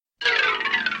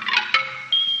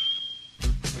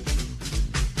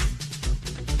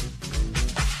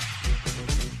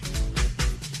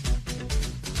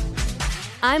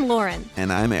I'm Lauren.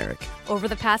 And I'm Eric. Over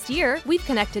the past year, we've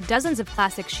connected dozens of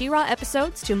classic She-Ra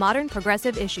episodes to modern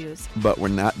progressive issues. But we're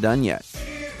not done yet.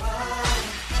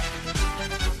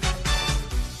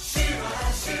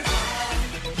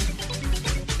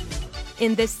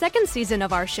 In this second season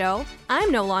of our show,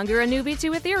 I'm no longer a newbie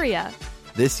to Etheria.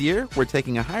 This year, we're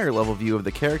taking a higher level view of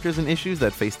the characters and issues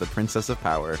that face the Princess of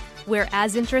Power. We're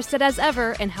as interested as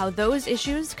ever in how those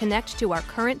issues connect to our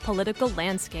current political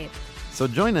landscape. So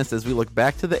join us as we look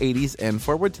back to the 80s and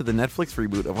forward to the Netflix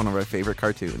reboot of one of our favorite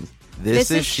cartoons.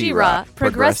 This is She-Ra,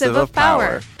 Progressive of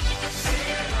Power.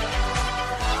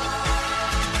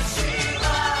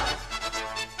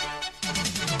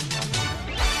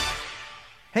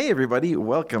 Hey everybody,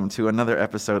 welcome to another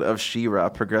episode of She-Ra,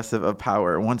 Progressive of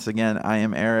Power. Once again, I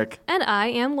am Eric. And I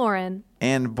am Lauren.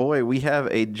 And boy, we have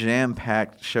a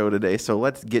jam-packed show today, so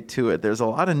let's get to it. There's a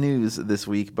lot of news this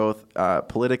week, both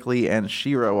politically and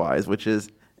She-Ra-wise, which is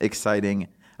exciting.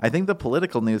 I think the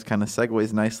political news kind of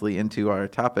segues nicely into our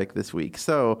topic this week.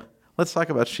 So let's talk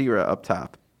about She-Ra up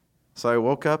top. So I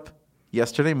woke up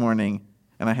yesterday morning,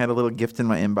 and I had a little gift in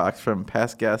my inbox from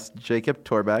past guest Jacob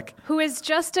Torbeck. Who is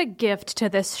just a gift to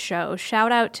this show.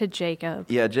 Shout out to Jacob.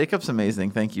 Yeah, Jacob's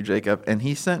amazing. Thank you, Jacob. And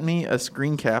he sent me a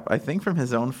screen cap, I think from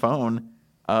his own phone,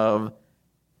 of,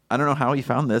 I don't know how he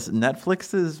found this,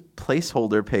 Netflix's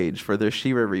placeholder page for their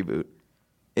She-Ra reboot.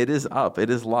 It is up. It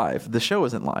is live. The show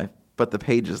isn't live, but the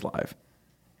page is live.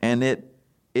 And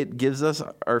it gives us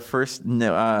our first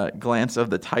glance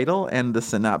of the title and the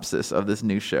synopsis of this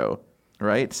new show.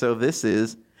 Right? So this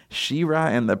is She-Ra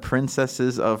and the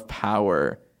Princesses of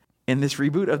Power. In this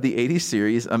reboot of the 80s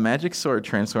series, a magic sword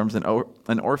transforms an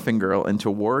orphan girl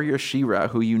into warrior She-Ra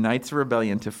who unites a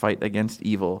rebellion to fight against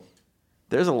evil.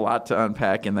 There's a lot to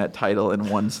unpack in that title in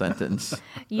one sentence.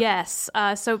 Yes.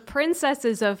 So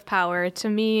Princesses of Power, to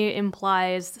me,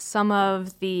 implies some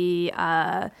of the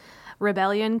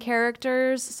rebellion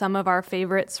characters, some of our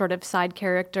favorite sort of side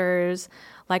characters,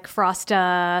 like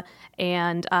Frosta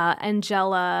and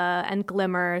Angela and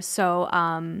Glimmer. So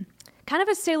kind of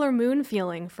a Sailor Moon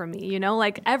feeling for me, you know,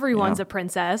 like everyone's a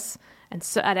princess. And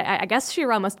so I guess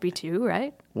She-Ra must be too,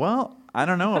 right? Well, I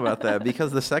don't know about that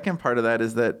because the second part of that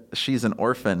is that she's an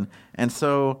orphan. And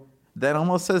so that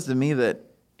almost says to me that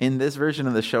in this version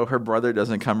of the show, her brother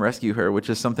doesn't come rescue her, which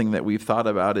is something that we've thought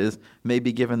about is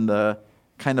maybe given the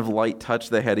kind of light touch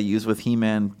they had to use with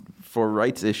He-Man for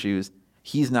rights issues.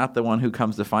 He's not the one who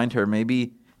comes to find her.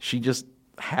 Maybe she just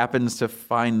happens to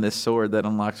find this sword that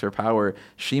unlocks her power.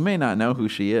 She may not know who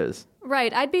she is.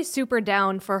 Right. I'd be super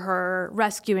down for her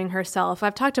rescuing herself.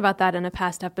 I've talked about that in a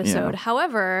past episode. Yeah.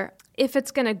 However, if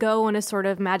it's going to go in a sort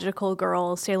of magical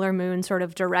girl, Sailor Moon sort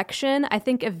of direction, I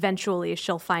think eventually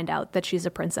she'll find out that she's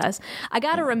a princess. I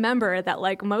got to remember that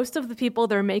like most of the people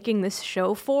they're making this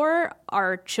show for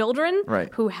are children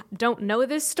who don't know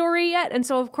this story yet. And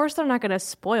so, of course, they're not going to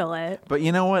spoil it. But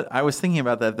you know what? I was thinking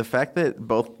about that. The fact that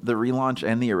both the relaunch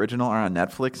and the original are on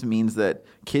Netflix means that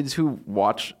kids who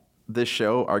watch this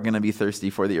show are going to be thirsty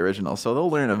for the original, so they'll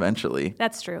learn eventually.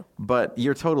 That's true. But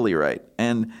you're totally right.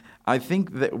 And I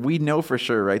think that we know for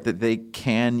sure, right, that they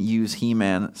can use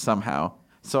He-Man somehow.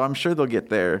 So I'm sure they'll get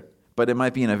there, but it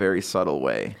might be in a very subtle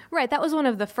way. Right. That was one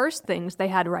of the first things they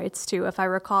had rights to, if I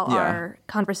recall our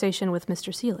conversation with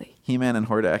Mr. Seeley. He-Man and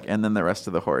Hordak, and then the rest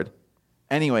of the Horde.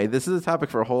 Anyway, this is a topic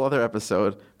for a whole other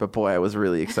episode, but boy, I was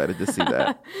really excited to see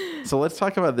that. So let's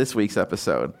talk about this week's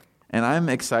episode. And I'm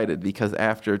excited because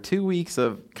after 2 weeks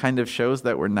of kind of shows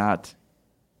that were not,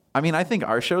 I mean, I think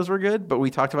our shows were good, but we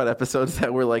talked about episodes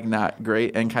that were like not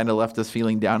great and kind of left us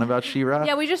feeling down about She-Ra.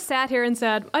 Yeah, we just sat here and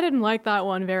said, I didn't like that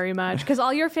one very much because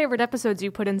all your favorite episodes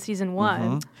you put in season one.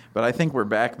 Mm-hmm. But I think we're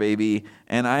back, baby.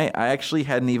 And I actually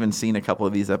hadn't even seen a couple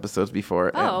of these episodes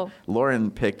before. Oh. And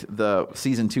Lauren picked the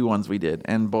season 2 ones we did.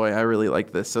 And boy, I really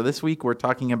like this. So this week we're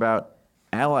talking about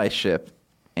allyship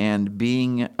and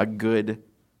being a good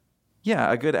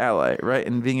ally, right?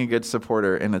 And being a good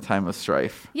supporter in a time of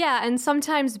strife. Yeah, and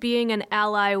sometimes being an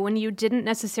ally when you didn't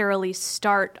necessarily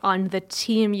start on the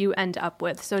team you end up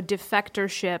with. So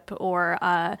defectorship or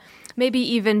maybe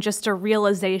even just a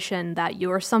realization that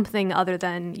you're something other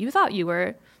than you thought you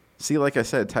were. See, like I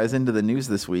said, it ties into the news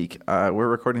this week. We're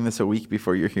recording this a week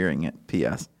before you're hearing it,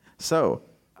 P.S. So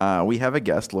we have a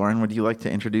guest. Lauren, would you like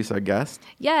to introduce our guest?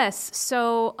 Yes.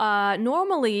 So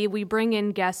normally we bring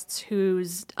in guests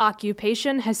whose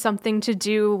occupation has something to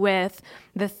do with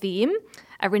the theme.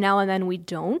 every now and then we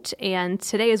don't. And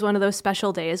today is one of those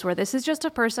special days where this is just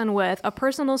a person with a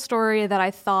personal story that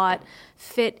I thought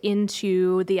fit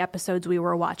into the episodes we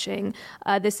were watching.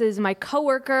 This is my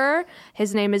coworker.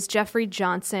 His name is Jeffrey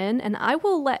Johnson, and I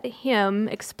will let him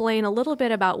explain a little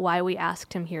bit about why we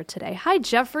asked him here today. Hi,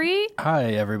 Jeffrey. Hi,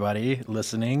 everybody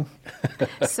listening.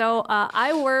 So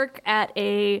I work at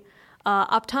a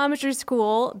optometry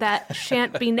school that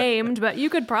shan't be named, but you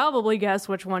could probably guess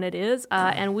which one it is.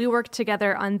 And we work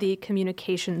together on the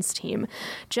communications team.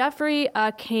 Jeffrey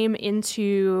came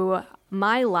into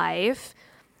my life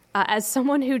as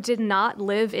someone who did not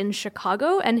live in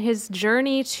Chicago, and his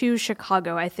journey to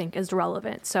Chicago, I think, is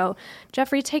relevant. So,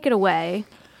 Jeffrey, take it away.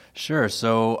 Sure.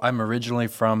 So I'm originally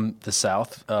from the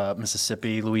South,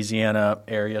 Mississippi, Louisiana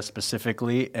area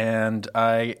specifically, and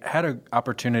I had an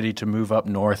opportunity to move up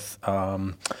north.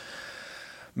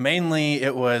 Mainly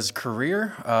it was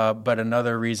career, but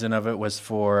another reason of it was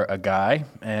for a guy,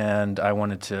 and I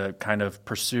wanted to kind of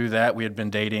pursue that. We had been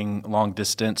dating long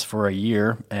distance for a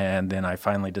year, and then I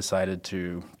finally decided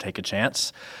to take a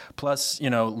chance. Plus,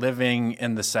 living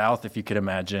in the South, if you could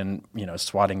imagine,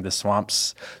 swatting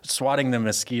the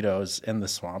mosquitoes in the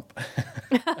swamp.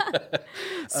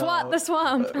 Swat the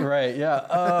swamp. Right,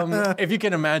 yeah. If you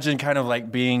can imagine kind of like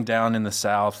being down in the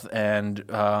South and,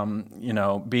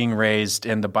 being raised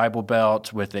in the Bible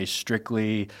Belt with a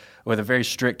very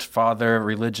strict father,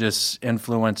 religious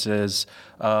influences.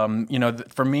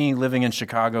 For me, living in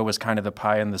Chicago was kind of the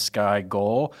pie in the sky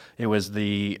goal. It was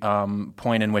the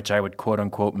point in which I would quote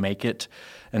unquote make it.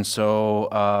 And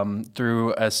so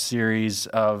through a series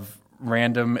of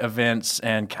random events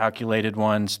and calculated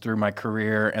ones through my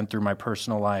career and through my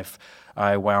personal life,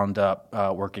 I wound up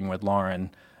working with Lauren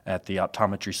at the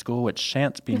optometry school, which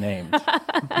shan't be named.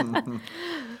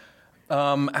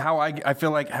 I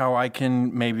feel like how I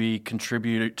can maybe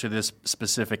contribute to this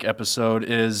specific episode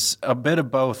is a bit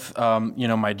of both,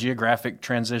 my geographic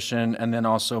transition and then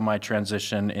also my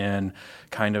transition in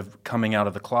kind of coming out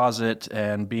of the closet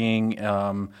and being,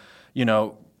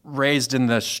 raised in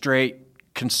the straight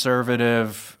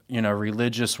conservative,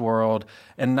 religious world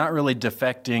and not really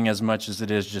defecting as much as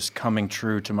it is just coming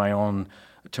true to my own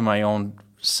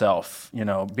self,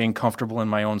 being comfortable in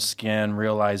my own skin,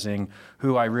 realizing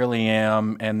who I really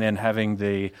am, and then having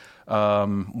the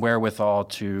wherewithal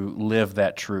to live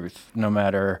that truth, no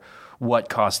matter what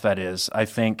cost that is. I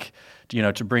think,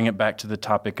 to bring it back to the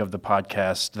topic of the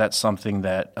podcast, that's something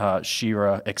that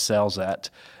Shira excels at.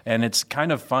 And it's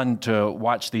kind of fun to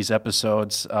watch these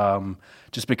episodes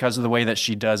just because of the way that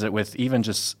she does it with even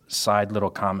just side little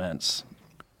comments.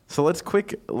 So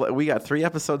we got 3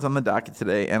 episodes on the docket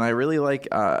today, and I really like,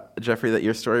 Jeffrey, that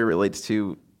your story relates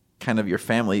to kind of your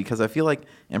family, because I feel like,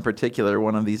 in particular,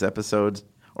 one of these episodes,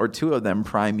 or 2 of them,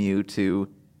 prime you to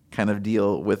kind of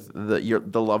deal with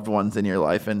the loved ones in your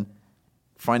life and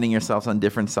finding yourselves on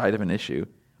different side of an issue.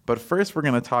 But first, we're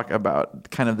going to talk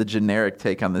about kind of the generic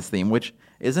take on this theme, which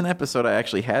is an episode I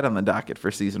actually had on the docket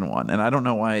for season 1, and I don't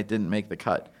know why it didn't make the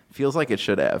cut. Feels like it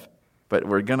should have, but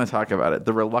we're going to talk about it.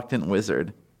 The Reluctant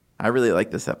Wizard. I really like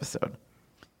this episode.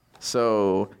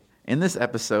 So in this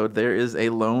episode, there is a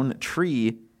lone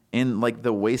tree in like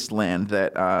the wasteland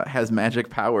that has magic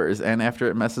powers. And after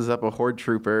it messes up a Horde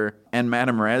trooper and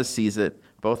Madame Raz sees it,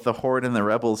 both the Horde and the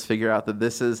rebels figure out that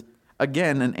this is,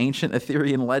 again, an ancient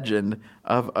Etherean legend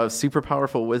of a super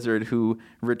powerful wizard who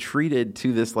retreated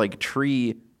to this like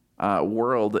tree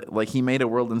world. Like he made a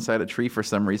world inside a tree for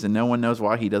some reason. No one knows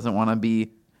why. He doesn't want to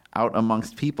be out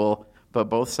amongst people, but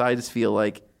both sides feel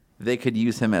like they could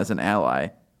use him as an ally.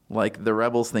 Like the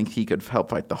rebels think he could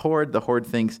help fight the Horde. The Horde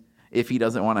thinks if he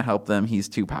doesn't want to help them, he's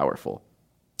too powerful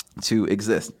to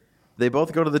exist. They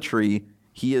both go to the tree.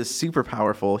 He is super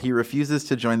powerful. He refuses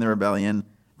to join the rebellion.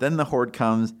 Then the Horde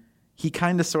comes. He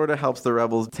kind of sort of helps the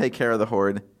rebels take care of the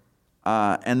Horde.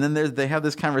 And then they have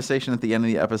this conversation at the end of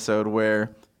the episode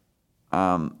where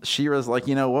Shira's like,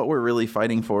 what we're really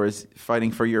fighting for is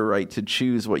fighting for your right to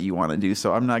choose what you want to do.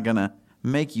 So I'm not going to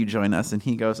make you join us. And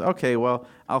he goes, okay, well,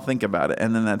 I'll think about it.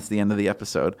 And then that's the end of the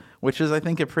episode, which is, I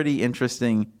think, a pretty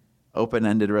interesting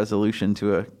open-ended resolution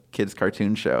to a kid's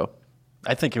cartoon show.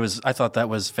 I thought that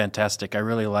was fantastic. I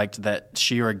really liked that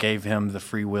Shira gave him the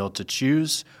free will to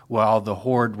choose, while the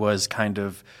Horde was kind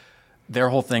of, their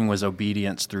whole thing was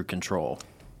obedience through control.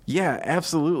 Yeah,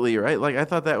 absolutely, right? Like, I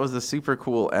thought that was a super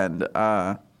cool end.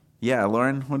 Yeah,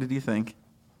 Lauren, what did you think?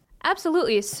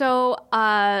 Absolutely. So,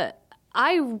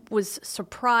 I was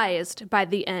surprised by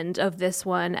the end of this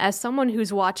one. As someone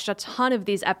who's watched a ton of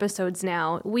these episodes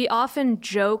now, we often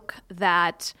joke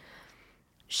that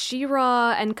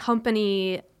She-Ra and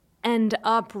company end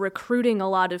up recruiting a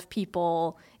lot of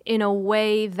people in a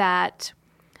way that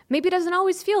maybe doesn't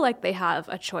always feel like they have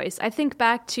a choice. I think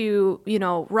back to,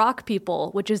 Rock People,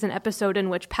 which is an episode in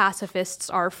which pacifists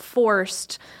are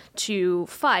forced to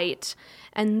fight.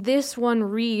 And this one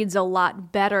reads a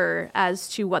lot better as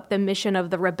to what the mission of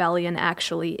the rebellion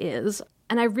actually is.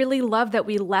 And I really love that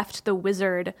we left the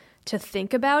wizard to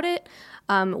think about it.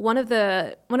 One of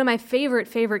my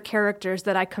favorite characters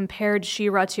that I compared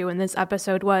She-Ra to in this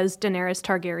episode was Daenerys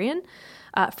Targaryen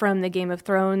from the Game of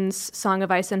Thrones Song of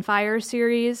Ice and Fire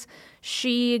series.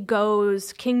 She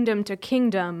goes kingdom to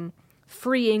kingdom,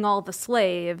 freeing all the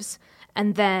slaves,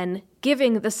 and then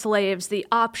giving the slaves the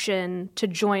option to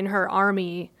join her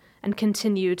army and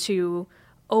continue to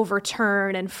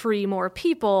overturn and free more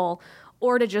people,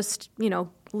 or to just,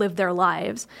 live their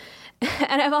lives.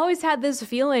 And I've always had this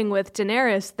feeling with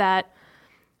Daenerys that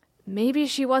maybe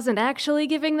she wasn't actually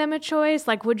giving them a choice.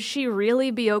 Like, would she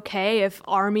really be okay if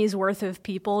armies worth of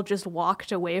people just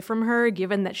walked away from her,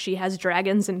 given that she has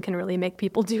dragons and can really make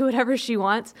people do whatever she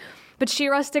wants? But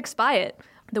She-Ra sticks by it.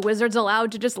 The wizard's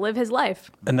allowed to just live his life.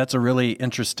 And that's a really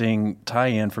interesting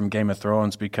tie-in from Game of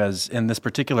Thrones, because in this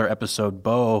particular episode,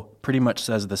 Bo pretty much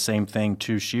says the same thing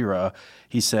to She-Ra.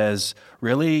 He says,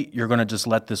 really, you're going to just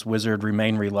let this wizard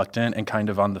remain reluctant and kind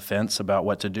of on the fence about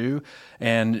what to do?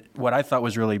 And what I thought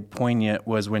was really poignant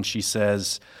was when she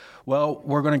says, well,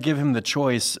 we're going to give him the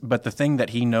choice, but the thing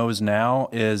that he knows now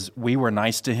is we were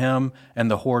nice to him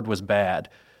and the Horde was bad.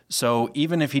 So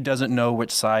even if he doesn't know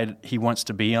which side he wants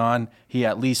to be on, he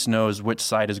at least knows which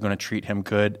side is going to treat him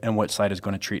good and which side is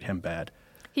going to treat him bad.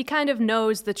 He kind of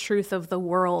knows the truth of the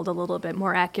world a little bit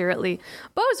more accurately.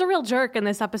 Bo's a real jerk in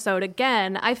this episode.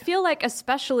 Again, I feel like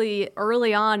especially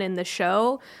early on in the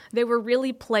show, they were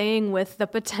really playing with the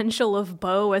potential of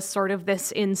Bo as sort of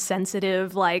this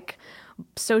insensitive,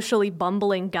 socially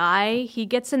bumbling guy. He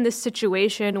gets in this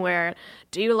situation where,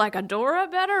 do you like Adora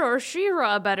better or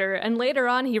She-Ra better? And later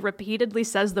on, he repeatedly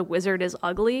says the wizard is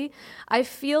ugly. I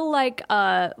feel like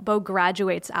Bo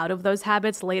graduates out of those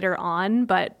habits later on,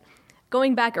 but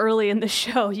going back early in the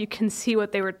show, you can see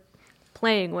what they were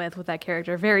playing with that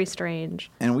character. Very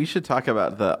strange. And we should talk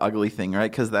about the ugly thing, right?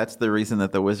 Because that's the reason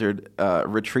that the wizard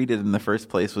retreated in the first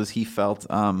place, was he felt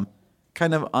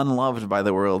kind of unloved by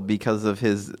the world because of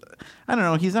his, I don't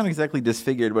know, he's not exactly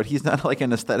disfigured, but he's not like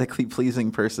an aesthetically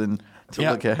pleasing person to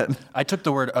look at. I took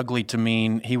the word ugly to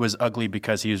mean he was ugly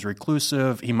because he was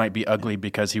reclusive. He might be ugly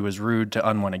because he was rude to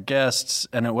unwanted guests.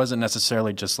 And it wasn't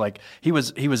necessarily just like, he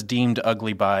was deemed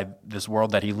ugly by this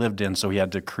world that he lived in, so he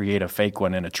had to create a fake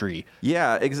one in a tree.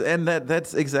 Yeah, and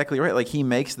that's exactly right. Like, he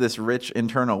makes this rich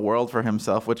internal world for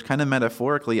himself, which kind of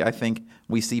metaphorically, I think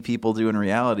we see people do in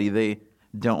reality. They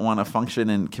don't want to function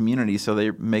in community, so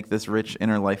they make this rich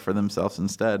inner life for themselves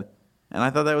instead. And I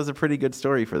thought that was a pretty good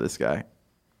story for this guy.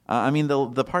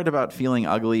 The part about feeling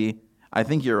ugly, I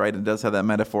think you're right, it does have that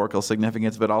metaphorical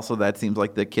significance, but also that seems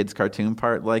like the kid's cartoon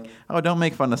part, like, oh, don't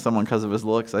make fun of someone because of his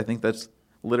looks. I think that's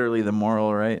literally the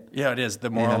moral, right? Yeah, it is. The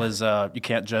moral is you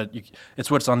can't judge. It's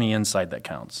what's on the inside that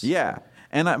counts. Yeah,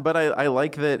 but I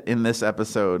like that in this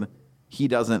episode, he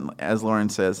doesn't, as Lauren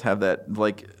says, have that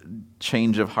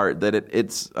change of heart, that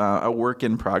it's a work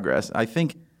in progress. I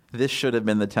think this should have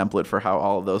been the template for how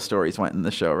all of those stories went in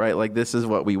the show, right? Like, this is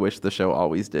what we wish the show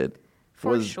always did.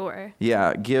 For sure.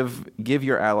 Yeah, give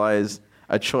your allies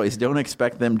a choice. Don't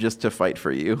expect them just to fight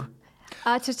for you.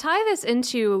 To tie this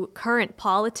into current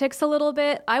politics a little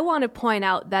bit, I want to point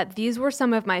out that these were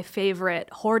some of my favorite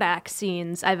Hordak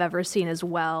scenes I've ever seen as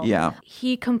well. Yeah.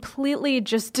 He completely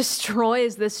just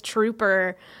destroys this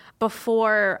trooper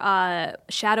before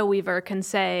Shadow Weaver can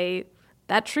say,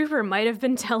 that trooper might have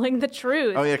been telling the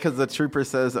truth. Oh, yeah, because the trooper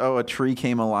says, oh, a tree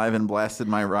came alive and blasted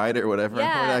my ride or whatever.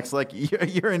 Yeah. And Hordak's like,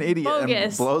 you're an idiot. Bogus.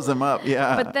 And blows him up.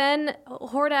 Yeah. But then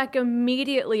Hordak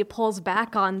immediately pulls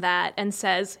back on that and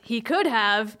says, he could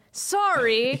have,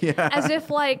 sorry, Yeah. as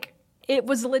if it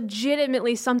was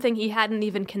legitimately something he hadn't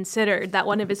even considered, that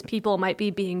one of his people might be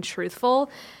being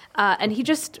truthful. And he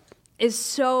just is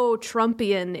so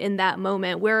Trumpian in that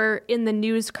moment. We're in the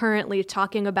news currently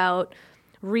talking about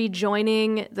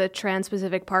rejoining the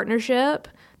Trans-Pacific Partnership,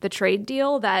 the trade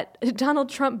deal that Donald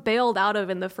Trump bailed out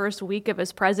of in the first week of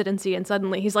his presidency, and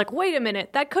suddenly he's like, wait a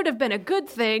minute, that could have been a good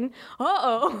thing.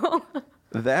 Uh-oh.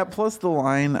 That plus the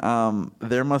line,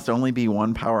 there must only be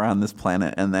one power on this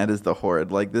planet, and that is the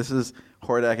Horde. Like, this is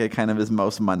Hordak at kind of his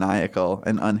most maniacal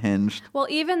and unhinged. Well,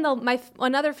 even though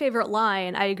another favorite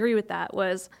line, I agree with that,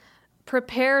 was,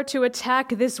 prepare to attack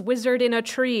this wizard in a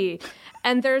tree.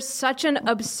 And there's such an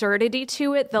absurdity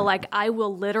to it that, like, I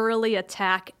will literally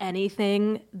attack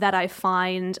anything that I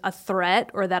find a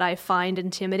threat or that I find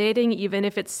intimidating, even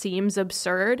if it seems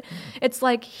absurd. It's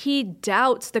like he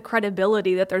doubts the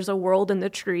credibility that there's a world in the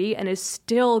tree and is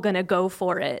still going to go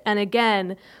for it. And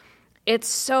again, it's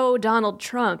so Donald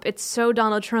Trump. It's so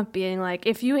Donald Trump being like,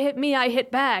 if you hit me, I hit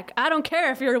back. I don't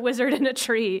care if you're a wizard in a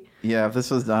tree. Yeah, if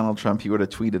this was Donald Trump, he would have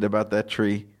tweeted about that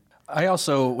tree. I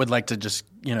also would like to just,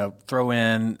 throw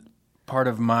in part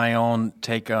of my own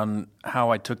take on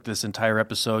how I took this entire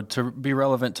episode to be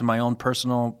relevant to my own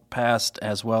personal past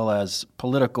as well as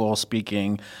political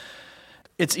speaking.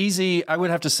 It's easy, I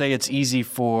would have to say it's easy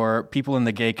for people in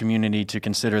the gay community to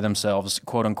consider themselves,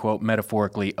 quote unquote,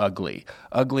 metaphorically ugly.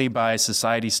 Ugly by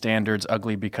society standards,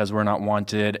 ugly because we're not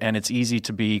wanted, and it's easy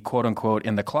to be, quote unquote,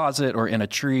 in the closet or in a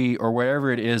tree or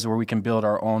wherever it is where we can build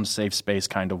our own safe space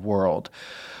kind of world.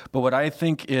 But what I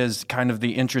think is kind of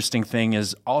the interesting thing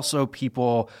is also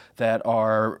people that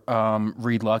are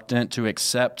reluctant to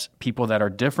accept people that are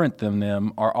different than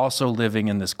them are also living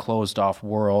in this closed-off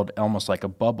world, almost like a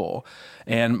bubble.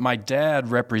 And my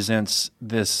dad represents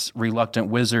this reluctant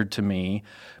wizard to me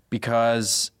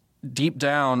because deep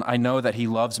down, I know that he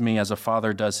loves me as a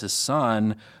father does his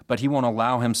son, but he won't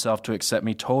allow himself to accept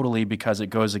me totally because it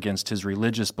goes against his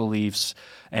religious beliefs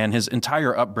and his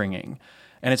entire upbringing.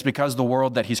 And it's because the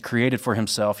world that he's created for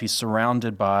himself, he's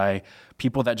surrounded by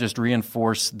people that just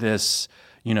reinforce this,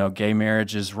 gay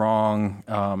marriage is wrong,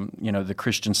 the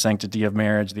Christian sanctity of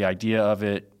marriage, the idea of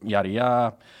it, yada,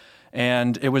 yada.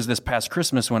 And it was this past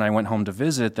Christmas when I went home to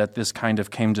visit that this kind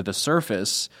of came to the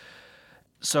surface.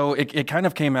 So it kind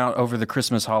of came out over the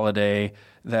Christmas holiday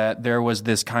that there was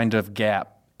this kind of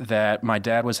gap that my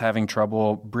dad was having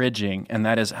trouble bridging, and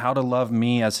that is how to love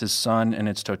me as his son in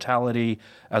its totality,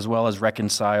 as well as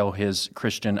reconcile his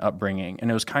Christian upbringing.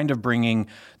 And it was kind of bringing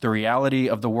the reality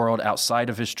of the world outside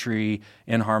of his tree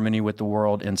in harmony with the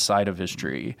world inside of his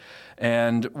tree.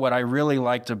 And what I really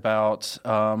liked about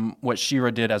what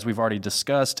Shira did, as we've already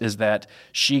discussed, is that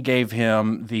she gave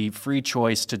him the free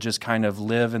choice to just kind of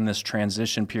live in this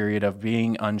transition period of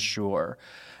being unsure.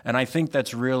 And I think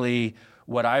that's really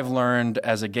what I've learned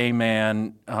as a gay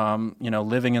man,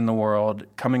 living in the world,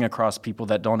 coming across people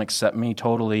that don't accept me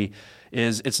totally,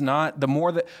 is it's not the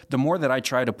more that I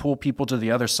try to pull people to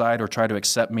the other side or try to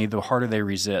accept me, the harder they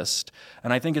resist.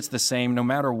 And I think it's the same no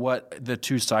matter what the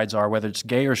two sides are, whether it's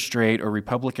gay or straight or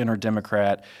Republican or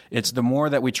Democrat. It's the more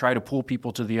that we try to pull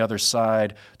people to the other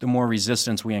side, the more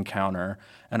resistance we encounter.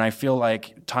 And I feel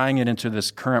like tying it into this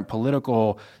current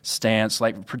political stance,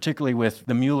 like particularly with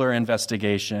the Mueller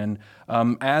investigation,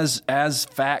 as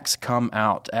facts come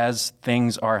out, as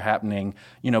things are happening,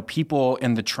 people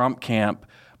in the Trump camp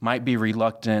might be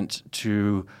reluctant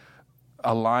to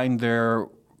align their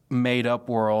made-up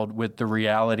world with the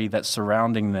reality that's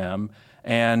surrounding them.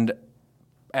 And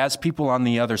as people on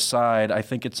the other side, I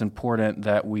think it's important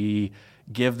that we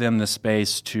give them the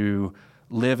space to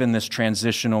live in this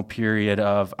transitional period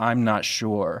of I'm not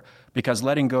sure, because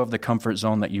letting go of the comfort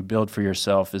zone that you build for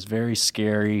yourself is very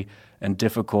scary and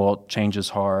difficult. Change is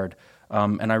hard.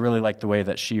 And I really like the way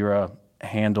that Shira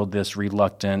handled this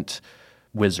reluctant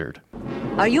wizard.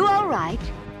 Are you all right?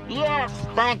 Yes,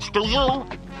 thanks to you.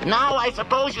 Now I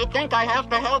suppose you think I have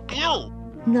to help you.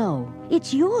 No,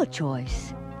 it's your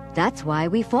choice. That's why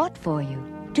we fought for you,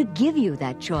 to give you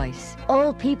that choice.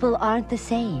 All people aren't the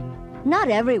same. Not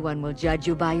everyone will judge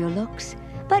you by your looks,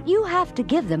 but you have to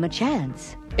give them a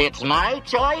chance. It's my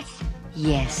choice?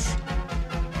 Yes.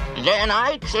 Then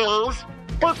I choose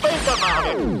to think about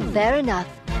it. Fair enough.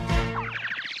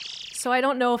 So I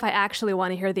don't know if I actually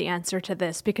want to hear the answer to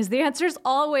this, because the answer is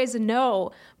always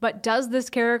no. But does this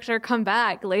character come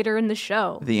back later in the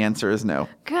show? The answer is no.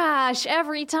 Gosh,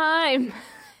 every time.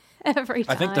 Every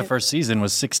time. I think the first season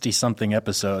was 60-something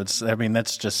episodes. I mean,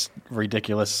 that's just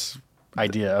ridiculous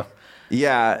idea.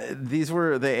 Yeah,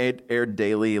 they aired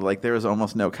daily. Like, there was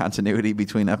almost no continuity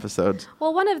between episodes.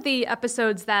 Well, one of the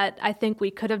episodes that I think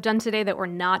we could have done today that we're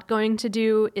not going to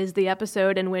do is the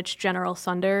episode in which General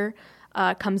Sunder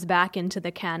comes back into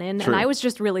the canon. True. And I was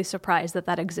just really surprised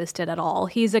that existed at all.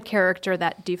 He's a character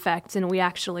that defects, and we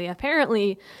actually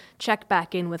apparently check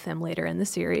back in with him later in the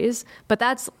series. But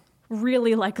that's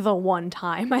really like the one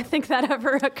time I think that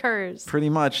ever occurs. Pretty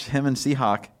much him and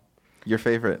Seahawk, your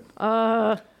favorite.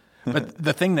 But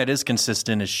the thing that is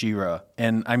consistent is Shira,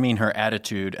 and I mean her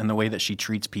attitude and the way that she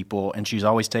treats people, and she's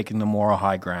always taking the moral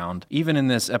high ground. Even in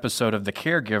this episode of The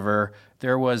Caregiver,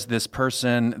 there was this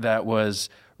person that was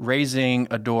raising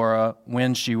Adora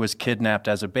when she was kidnapped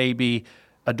as a baby.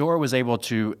 Adora was able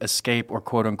to escape or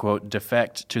quote-unquote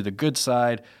defect to the good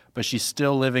side, but she's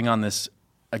still living on this,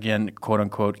 again,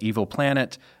 quote-unquote evil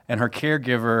planet, and her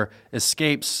caregiver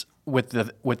escapes with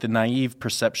the naive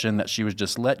perception that she was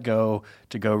just let go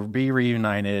to go be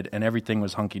reunited and everything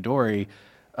was hunky-dory.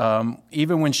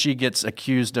 Even when she gets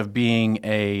accused of being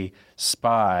a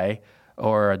spy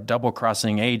or a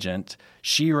double-crossing agent,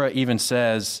 She-Ra even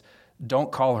says,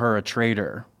 don't call her a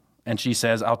traitor. And she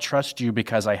says, I'll trust you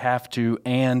because I have to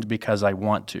and because I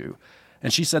want to.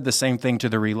 And she said the same thing to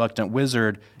the reluctant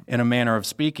wizard in a manner of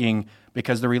speaking,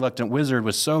 because the reluctant wizard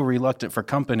was so reluctant for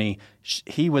company.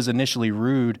 He was initially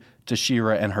rude to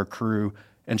She-Ra and her crew,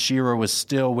 and She-Ra was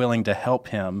still willing to help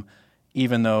him,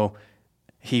 even though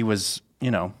he was,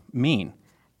 mean.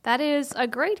 That is a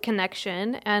great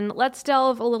connection, and let's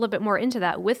delve a little bit more into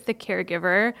that with the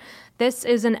caregiver. This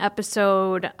is an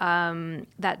episode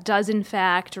that does, in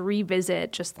fact,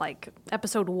 revisit just like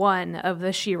episode 1 of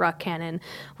the She-Ra canon.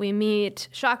 We meet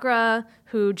Chakra,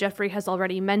 who Jeffrey has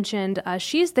already mentioned.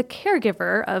 She's the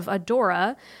caregiver of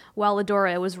Adora, while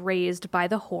Adora was raised by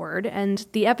the Horde, and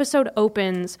the episode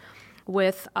opens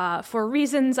with, for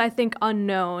reasons I think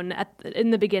unknown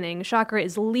in the beginning, Chakra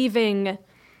is leaving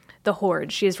the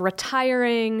Horde. She's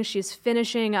retiring. She's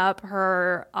finishing up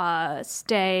her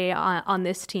stay on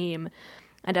this team.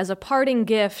 And as a parting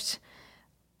gift,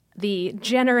 the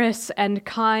generous and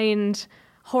kind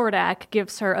Hordak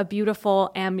gives her a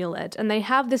beautiful amulet. And they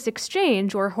have this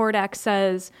exchange where Hordak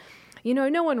says,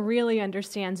 no one really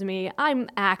understands me. I'm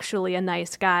actually a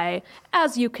nice guy,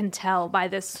 as you can tell by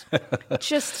this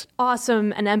just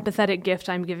awesome and empathetic gift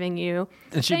I'm giving you.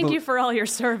 Thank you for all your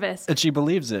service. And she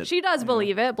believes it. She does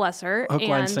believe it, bless her. Hook,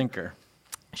 line, sinker.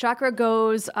 Chakra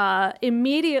goes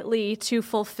immediately to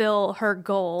fulfill her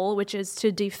goal, which is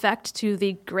to defect to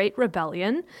the Great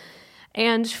Rebellion.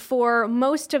 And for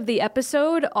most of the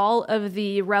episode, all of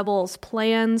the rebels'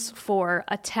 plans for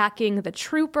attacking the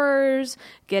troopers,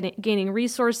 gaining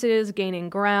resources, gaining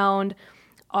ground,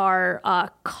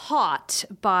 are caught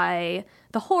by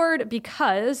the Horde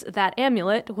because that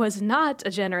amulet was not a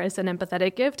generous and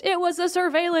empathetic gift. It was a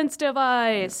surveillance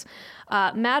device.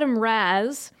 Madame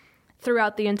Raz,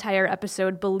 throughout the entire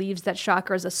episode, believes that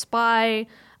Chakra's a spy.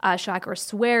 Chakra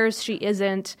swears she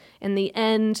isn't. In the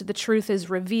end, the truth is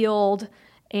revealed,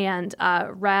 and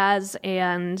Raz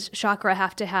and Chakra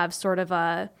have to have sort of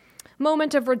a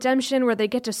moment of redemption where they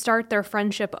get to start their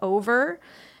friendship over,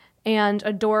 and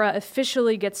Adora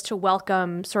officially gets to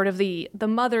welcome sort of the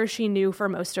mother she knew for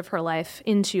most of her life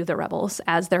into the Rebels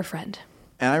as their friend.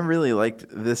 And I really liked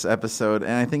this episode,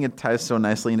 and I think it ties so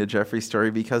nicely into Jeffrey's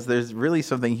story because there's really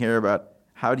something here about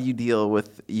how do you deal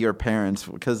with your parents,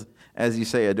 because as you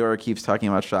say, Adora keeps talking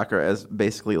about Chakra as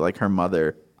basically like her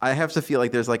mother. I have to feel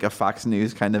like there's like a Fox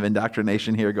News kind of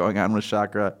indoctrination here going on with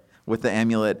Chakra, with the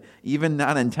amulet, even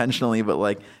not intentionally, but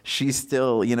like she's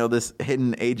still, this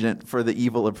hidden agent for the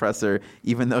evil oppressor,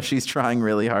 even though she's trying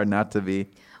really hard not to be.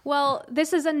 Well,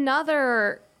 this is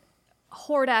another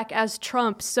Hordak as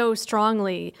Trump so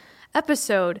strongly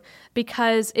episode,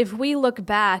 because if we look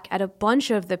back at a bunch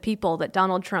of the people that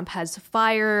Donald Trump has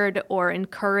fired or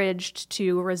encouraged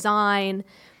to resign,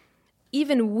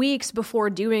 even weeks before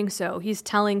doing so, he's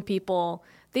telling people,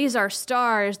 these are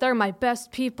stars, they're my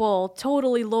best people,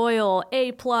 totally loyal,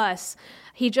 A+.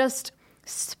 He just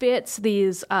spits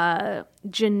these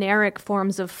generic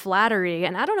forms of flattery,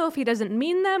 and I don't know if he doesn't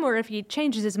mean them or if he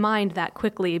changes his mind that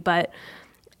quickly, but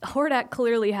Hordak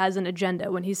clearly has an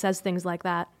agenda when he says things like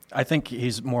that. I think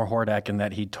he's more Hordak in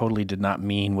that he totally did not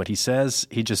mean what he says.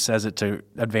 He just says it to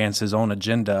advance his own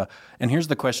agenda. And here's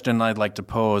the question I'd like to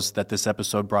pose that this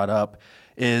episode brought up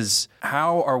is,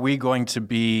 how are we going to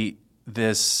be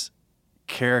this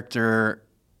character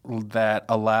that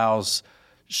allows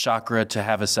Chakra to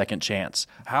have a second chance?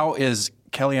 How is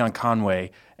Kellyanne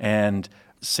Conway and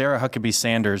Sarah Huckabee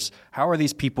Sanders, how are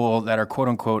these people that are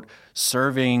quote-unquote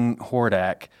serving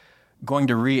Hordak going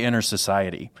to re-enter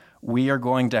society? We are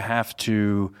going to have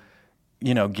to,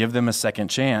 give them a second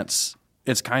chance.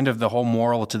 It's kind of the whole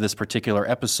moral to this particular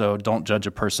episode, don't judge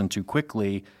a person too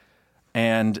quickly.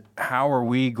 And how are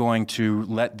we going to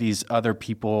let these other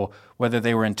people, whether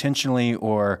they were intentionally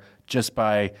or just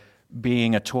by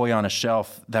being a toy on a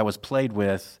shelf that was played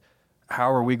with,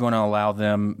 how are we going to allow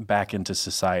them back into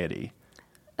society?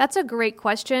 That's a great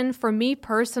question. For me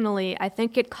personally, I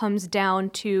think it comes down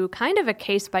to kind of a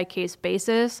case-by-case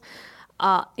basis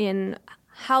in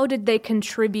how did they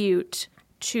contribute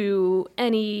to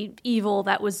any evil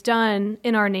that was done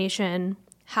in our nation,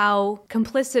 how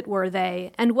complicit were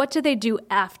they, and what did they do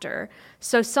after?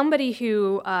 So somebody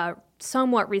who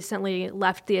somewhat recently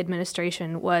left the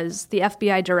administration was the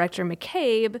FBI Director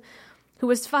McCabe, who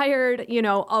was fired,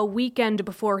 a weekend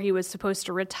before he was supposed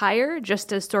to retire,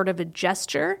 just as sort of a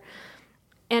gesture.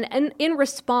 And in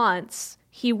response,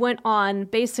 he went on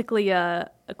basically a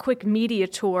quick media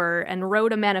tour and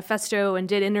wrote a manifesto and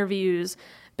did interviews,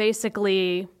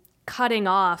 basically cutting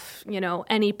off,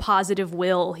 any positive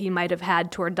will he might have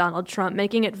had toward Donald Trump,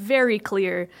 making it very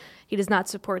clear he does not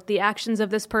support the actions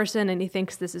of this person and he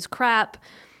thinks this is crap.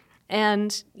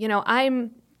 And,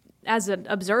 I'm, as an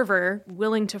observer,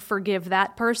 willing to forgive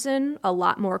that person a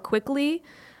lot more quickly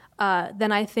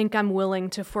than I think I'm willing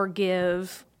to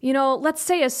forgive, let's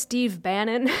say a Steve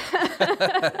Bannon.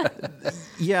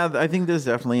 Yeah, I think there's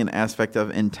definitely an aspect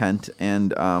of intent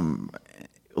and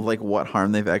what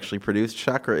harm they've actually produced.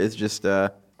 Chakra is just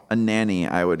a nanny,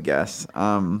 I would guess.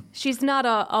 She's not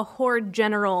a horde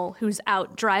general who's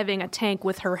out driving a tank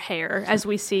with her hair, as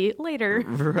we see later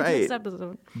in this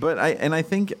episode. But I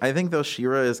think though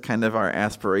She-Ra is kind of our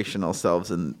aspirational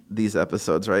selves in these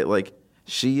episodes, right? Like,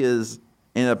 she is,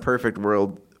 in a perfect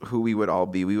world, who we would all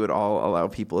be. We would all allow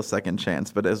people a second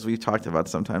chance. But as we've talked about,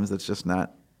 sometimes that's just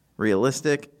not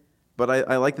realistic. But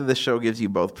I like that this show gives you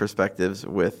both perspectives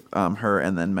with her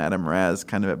and then Madame Raz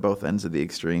kind of at both ends of the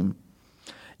extreme.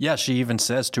 Yeah, she even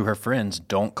says to her friends,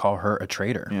 don't call her a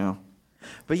traitor. Yeah.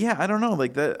 But yeah, I don't know,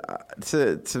 like that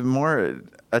to more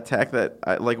attack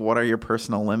that, like, what are your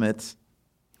personal limits?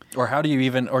 Or how do you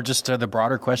even, or just the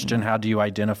broader question, how do you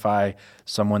identify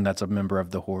someone that's a member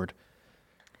of the Horde?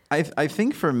 I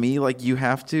think for me, like, you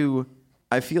have to,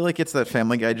 I feel like it's that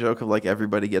Family Guy joke of, like,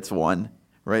 everybody gets one,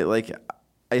 right? Like,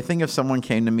 I think if someone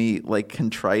came to me, like,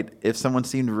 contrite, if someone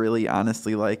seemed really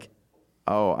honestly like,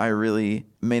 oh, I really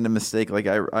made a mistake, like,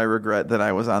 I regret that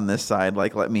I was on this side,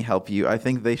 like, let me help you, I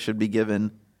think they should be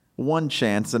given one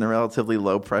chance in a relatively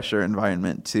low-pressure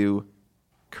environment to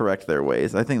correct their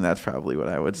ways. I think that's probably what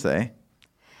I would say.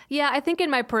 Yeah, I think in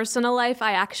my personal life,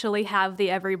 I actually have the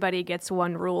everybody gets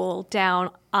one rule down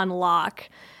on lock.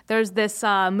 There's this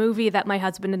movie that my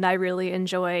husband and I really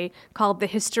enjoy called The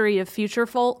History of Future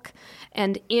Folk.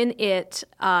 And in it,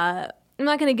 I'm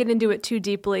not going to get into it too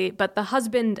deeply, but the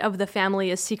husband of the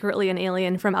family is secretly an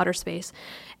alien from outer space.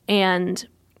 And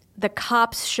the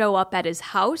cops show up at his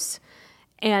house,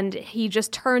 and he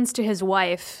just turns to his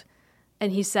wife,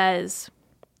 and he says,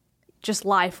 just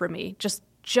lie for me. Just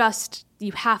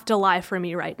you have to lie for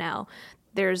me right now.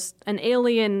 There's an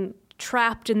alien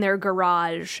trapped in their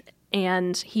garage,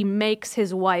 and he makes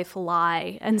his wife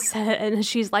lie and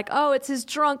she's like, oh, it's his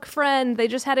drunk friend. They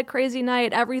just had a crazy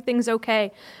night. Everything's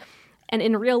okay. And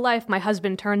in real life, my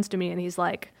husband turns to me and he's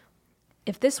like,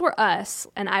 if this were us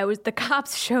and the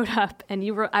cops showed up and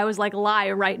I was like,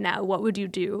 lie right now, what would you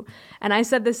do? And I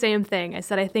said the same thing. I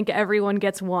said, I think everyone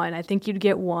gets one. I think you'd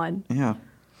get one. Yeah.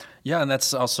 Yeah, and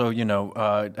that's also,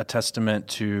 a testament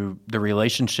to the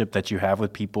relationship that you have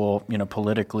with people,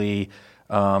 politically,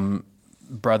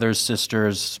 brothers,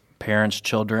 sisters, parents,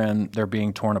 children, they're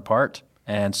being torn apart.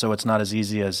 And so it's not as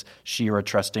easy as She-Ra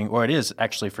trusting, or it is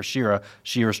actually for She-Ra.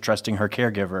 She-Ra's trusting her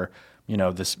caregiver.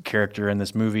 This character in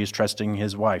this movie is trusting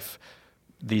his wife.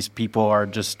 These people are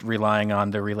just relying on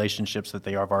the relationships that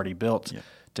they have already built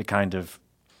to kind of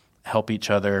help each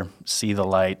other see the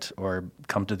light or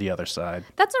come to the other side.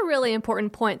 That's a really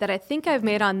important point that I think I've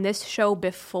made on this show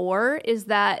before, is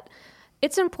that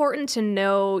it's important to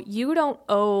know you don't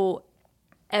owe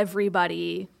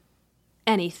everybody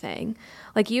anything.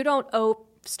 Like, you don't owe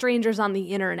strangers on the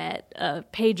internet a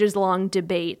pages-long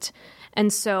debate.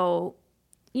 And so,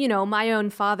 my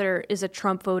own father is a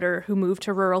Trump voter who moved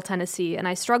to rural Tennessee, and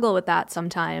I struggle with that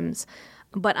sometimes.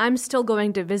 But I'm still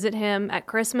going to visit him at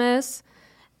Christmas.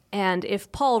 And if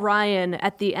Paul Ryan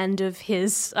at the end of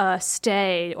his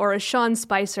stay, or a Sean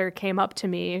Spicer came up to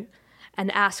me and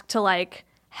asked to, like,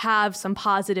 have some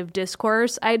positive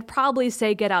discourse, I'd probably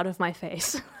say, get out of my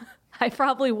face. I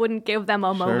probably wouldn't give them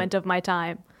a moment of my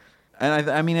time. And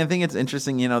I think it's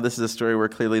interesting, this is a story where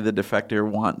clearly the defector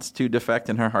wants to defect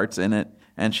and her heart's in it,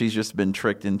 and she's just been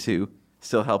tricked into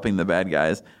still helping the bad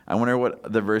guys. I wonder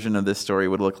what the version of this story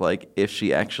would look like if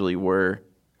she actually were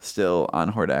still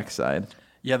on Hordak's side.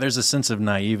 Yeah, there's a sense of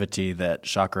naivety that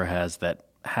Chakra has that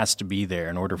has to be there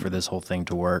in order for this whole thing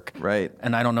to work. Right.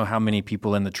 And I don't know how many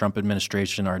people in the Trump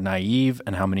administration are naive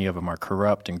and how many of them are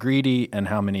corrupt and greedy and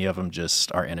how many of them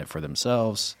just are in it for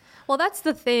themselves. Well, that's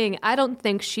the thing. I don't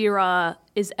think She-Ra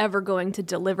is ever going to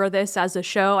deliver this as a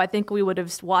show. I think we would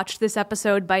have watched this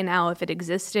episode by now if it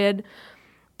existed.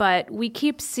 But we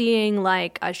keep seeing,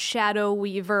 like, a Shadow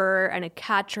Weaver and a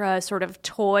Katra sort of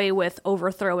toy with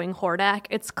overthrowing Hordak.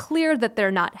 It's clear that they're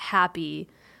not happy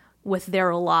with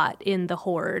their lot in the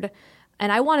Horde.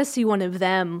 And I want to see one of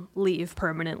them leave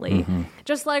permanently,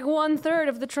 just like 1/3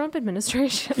 of the Trump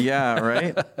administration. Yeah,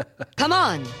 right? Come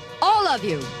on, all of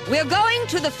you. We're going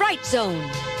to the fright zone.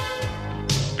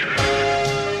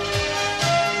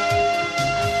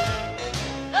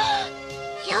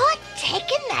 You're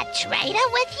taking that traitor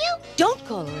with you? Don't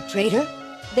call her a traitor.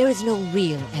 There is no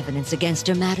real evidence against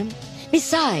her, madam.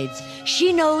 Besides,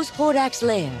 she knows Hordak's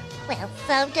lair. Well,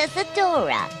 so does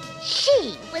Adora.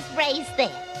 She was raised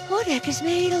there. Hordak has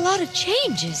made a lot of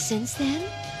changes since then.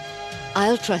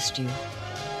 I'll trust you.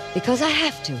 Because I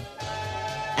have to.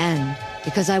 And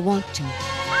because I want to.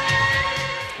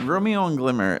 Romeo and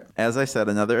Glimmer, as I said,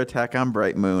 another attack on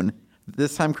Bright Moon.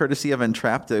 This time courtesy of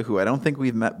Entrapta, who I don't think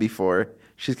we've met before.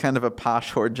 She's kind of a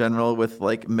posh horde general with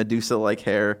like Medusa-like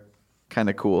hair. Kind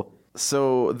of cool.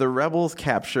 So the rebels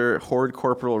capture Horde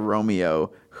Corporal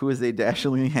Romeo, who is a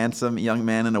dashingly handsome young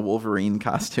man in a Wolverine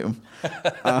costume.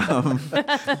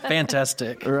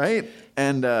 Fantastic. Right?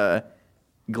 And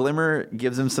Glimmer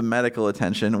gives him some medical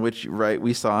attention, which, right,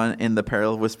 we saw in the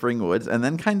Peril of Whispering Woods, and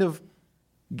then kind of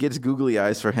gets googly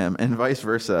eyes for him, and vice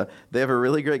versa. They have a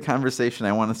really great conversation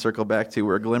I want to circle back to,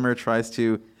 where Glimmer tries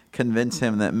to convince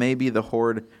him that maybe the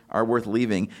Horde are worth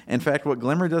leaving. In fact, what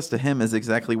Glimmer does to him is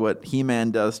exactly what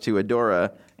He-Man does to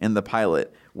Adora in the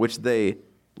pilot, which they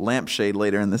lampshade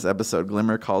later in this episode.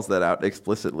 Glimmer calls that out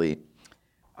explicitly.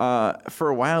 For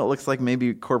a while, it looks like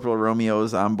maybe Corporal Romeo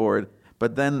is on board,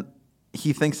 but then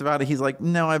he thinks about it. He's like,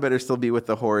 no, I better still be with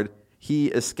the Horde. He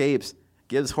escapes,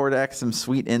 gives Hordak some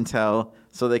sweet intel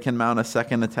so they can mount a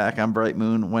second attack on Bright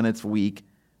Moon when it's weak.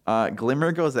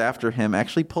 Glimmer goes after him,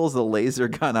 actually pulls a laser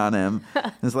gun on him.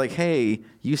 And is like, hey,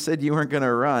 you said you weren't going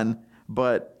to run,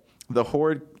 but the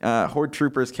Horde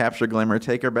troopers capture Glimmer,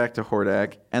 take her back to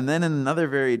Hordak. And then in another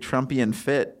very Trumpian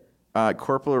fit,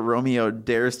 Corporal Romeo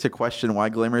dares to question why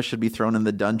Glimmer should be thrown in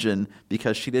the dungeon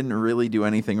because she didn't really do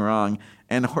anything wrong.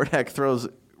 And Hordak throws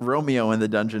Romeo in the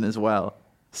dungeon as well.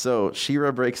 So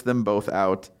She-Ra breaks them both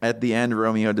out. At the end,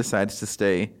 Romeo decides to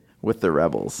stay with the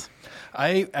rebels.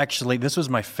 This was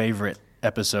my favorite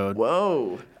episode.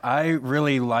 Whoa. I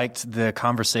really liked the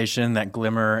conversation that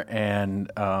Glimmer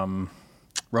and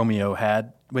Romeo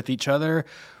had with each other.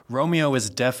 Romeo is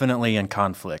definitely in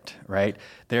conflict, right?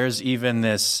 There's even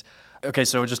this... Okay,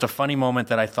 so just a funny moment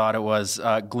that I thought it was,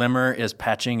 Glimmer is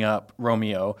patching up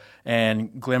Romeo,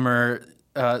 and Glimmer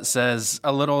says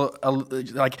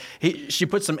she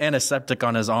puts some antiseptic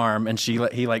on his arm, and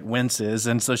he winces,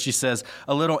 and so she says,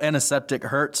 a little antiseptic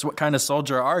hurts. What kind of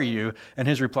soldier are you? And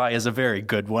his reply is a very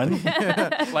good one.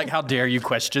 Like, how dare you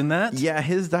question that? Yeah,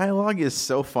 his dialogue is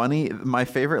so funny. My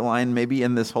favorite line maybe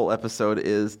in this whole episode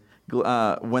is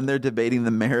when they're debating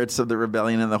the merits of the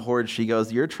rebellion and the Horde, she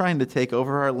goes, you're trying to take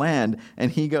over our land. And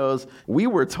he goes, we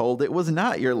were told it was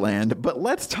not your land, but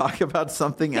let's talk about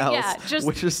something else,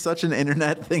 which is such an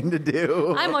internet thing to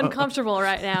do. I'm uncomfortable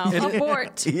right now.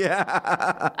 Abort.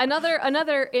 Yeah.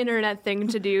 Another internet thing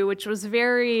to do, which was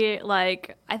very,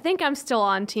 like, I think I'm still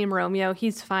on Team Romeo.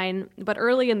 He's fine. But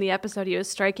early in the episode, he was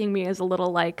striking me as a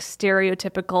little, like,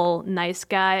 stereotypical nice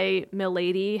guy,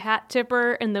 milady hat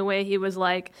tipper in the way he was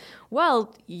like,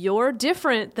 well, you're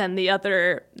different than the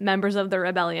other members of the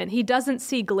rebellion. He doesn't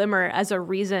see Glimmer as a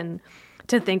reason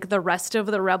to think the rest of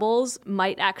the rebels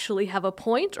might actually have a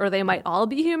point, or they might all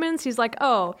be humans. He's like,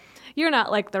 oh, you're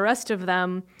not like the rest of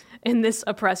them in this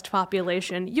oppressed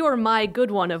population. You're my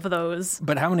good one of those.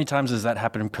 But how many times has that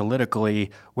happened politically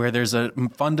where there's a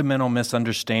fundamental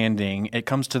misunderstanding, it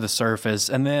comes to the surface,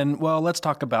 and then, well, let's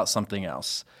talk about something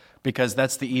else, because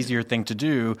that's the easier thing to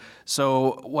do.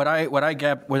 So what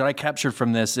I captured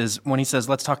from this is when he says,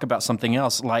 let's talk about something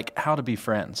else, like how to be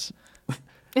friends.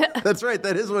 That's right.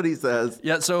 That is what he says.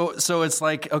 Yeah, so it's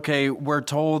like, okay, we're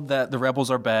told that the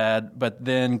rebels are bad, but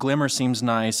then Glimmer seems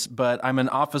nice, but I'm an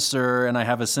officer and I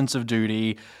have a sense of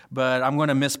duty, but I'm going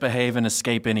to misbehave and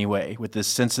escape anyway with this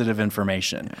sensitive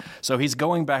information. Yeah. So he's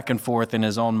going back and forth in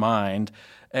his own mind.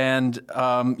 And,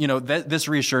 this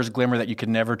reassures Glimmer that you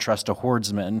can never trust a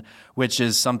hordeman, which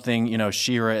is something,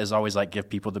 She-Ra is always like, give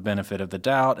people the benefit of the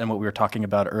doubt. And what we were talking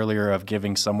about earlier of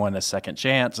giving someone a second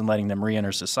chance and letting them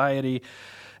re-enter society.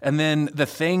 And then the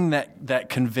thing that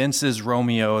convinces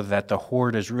Romeo that the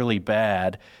Horde is really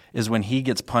bad is when he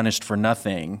gets punished for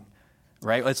nothing.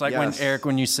 Right? It's like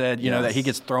when you said, that he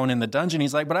gets thrown in the dungeon,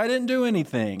 he's like, but I didn't do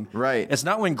anything. Right. It's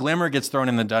not when Glimmer gets thrown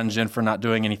in the dungeon for not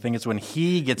doing anything. It's when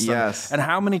he gets thrown. And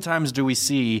how many times do we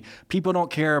see people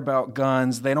don't care about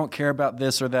guns, they don't care about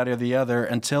this or that or the other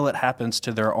until it happens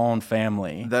to their own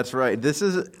family. That's right. This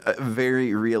is a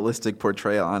very realistic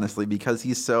portrayal, honestly, because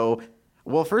he's so...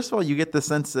 Well, first of all, you get the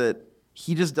sense that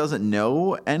he just doesn't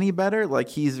know any better. Like,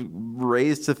 he's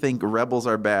raised to think rebels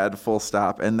are bad, full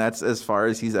stop, and that's as far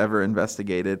as he's ever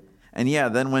investigated. And yeah,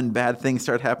 then when bad things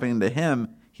start happening to him,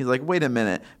 he's like, wait a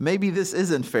minute, maybe this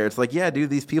isn't fair. It's like, yeah,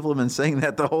 dude, these people have been saying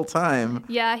that the whole time.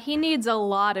 Yeah, he needs a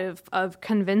lot of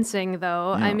convincing,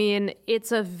 though. Yeah. I mean,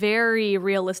 it's a very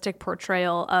realistic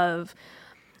portrayal of,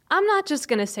 I'm not just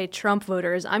going to say Trump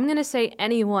voters, I'm going to say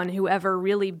anyone who ever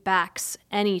really backs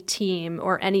any team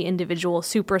or any individual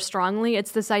super strongly.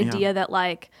 It's this idea that,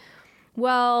 like,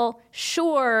 well,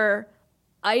 sure,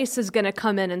 ICE is going to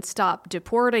come in and start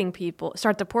deporting people,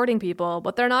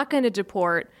 but they're not going to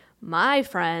deport my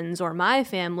friends or my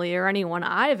family or anyone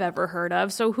I've ever heard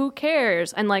of, so who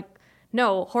cares? And, like,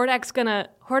 no, Hordak's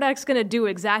gonna do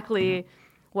exactly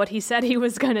what he said he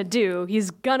was gonna do. He's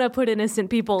gonna put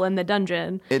innocent people in the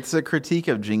dungeon. It's a critique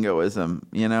of jingoism,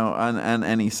 you know, on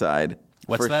any side.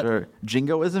 What's for that? Sure.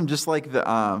 Jingoism, just like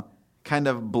the kind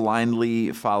of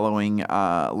blindly following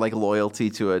like loyalty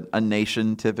to a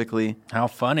nation, typically. How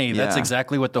funny. That's Yeah.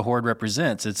 exactly what the Horde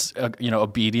represents. It's,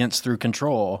 obedience through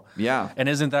control. Yeah. And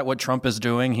isn't that what Trump is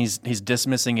doing? He's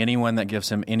dismissing anyone that gives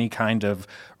him any kind of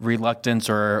reluctance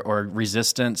or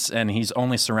resistance, and he's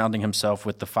only surrounding himself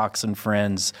with the Fox and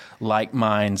Friends, like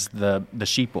minds, the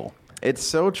sheeple. It's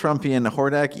so Trumpian.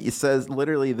 Hordak says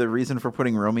literally the reason for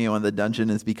putting Romeo in the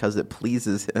dungeon is because it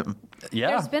pleases him. Yeah.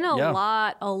 There's been a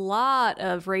lot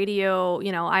of radio,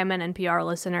 I'm an NPR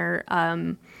listener,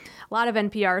 a lot of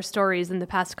NPR stories in the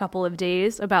past couple of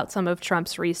days about some of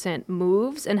Trump's recent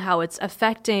moves and how it's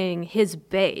affecting his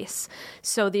base.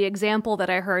 So the example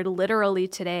that I heard literally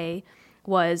today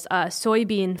was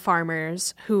soybean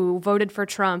farmers who voted for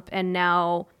Trump, and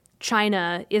now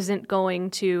China isn't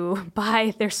going to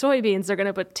buy their soybeans. They're going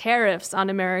to put tariffs on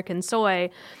American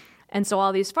soy. And so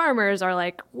all these farmers are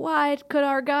like, why could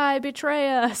our guy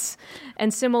betray us?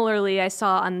 And similarly, I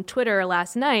saw on Twitter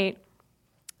last night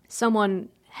someone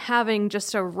having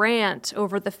just a rant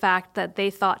over the fact that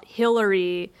they thought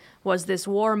Hillary was this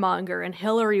warmonger and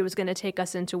Hillary was going to take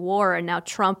us into war, and now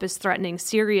Trump is threatening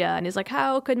Syria, and he's like,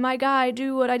 how could my guy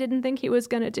do what I didn't think he was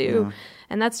going to do? Yeah.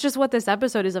 And that's just what this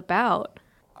episode is about.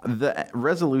 The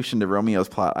resolution to Romeo's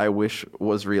plot, I wish,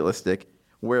 was realistic,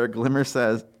 where Glimmer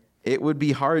says, it would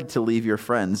be hard to leave your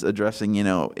friends, addressing,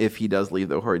 if he does leave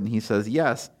the Horde. And he says,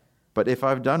 yes, but if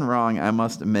I've done wrong, I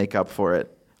must make up for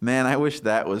it. Man, I wish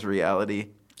that was reality.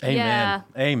 Amen. Yeah.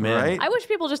 Amen. Right? I wish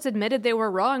people just admitted they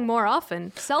were wrong more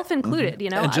often,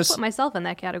 self-included. I put myself in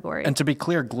that category. And to be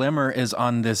clear, Glimmer is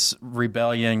on this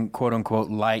rebellion, quote unquote,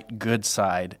 light good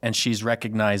side, and she's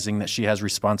recognizing that she has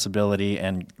responsibility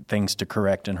and things to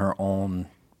correct in her own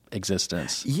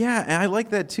existence. Yeah, and I like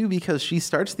that too, because she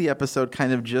starts the episode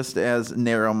kind of just as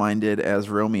narrow-minded as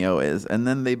Romeo is, and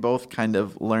then they both kind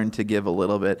of learn to give a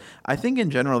little bit. I think in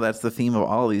general that's the theme of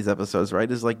all of these episodes, right?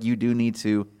 Is like you do need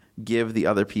to give the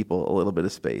other people a little bit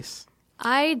of space.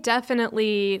 I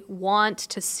definitely want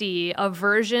to see a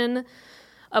version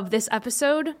of this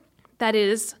episode that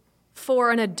is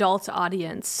for an adult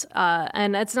audience,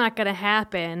 and that's not going to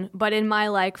happen. But in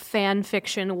my fan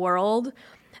fiction world,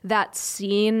 that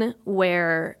scene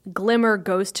where Glimmer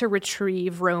goes to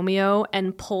retrieve Romeo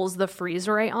and pulls the freeze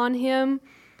ray on him,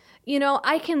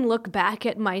 I can look back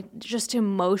at my just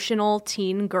emotional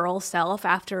teen girl self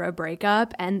after a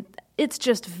breakup, and it's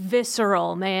just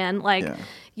visceral, man.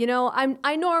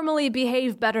 I normally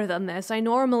behave better than this. I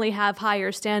normally have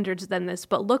higher standards than this,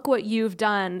 but look what you've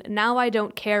done. Now I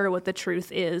don't care what the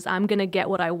truth is. I'm going to get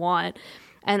what I want.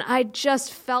 And I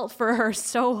just felt for her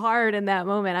so hard in that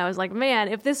moment. I was like, man,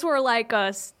 if this were like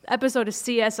a episode of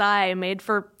CSI made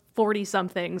for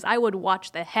 40-somethings, I would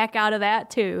watch the heck out of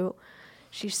that too.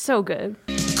 She's so good.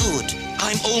 Good.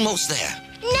 I'm almost there.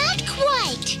 Not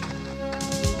quite.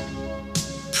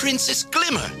 Princess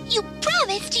Glimmer. You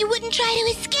promised you wouldn't try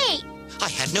to escape. I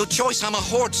had no choice. I'm a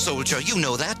Horde soldier. You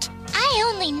know that.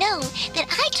 I only know that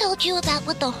I told you about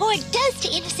what the Horde does to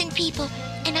innocent people,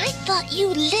 and I thought you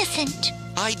listened.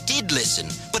 I did listen,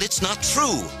 but it's not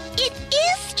true. It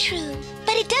is true,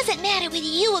 but it doesn't matter whether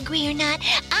you agree or not.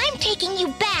 I'm taking you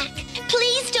back.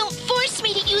 Please don't force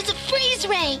me to use a freeze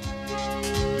ray.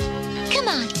 Come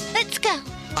on, let's go.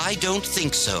 I don't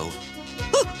think so.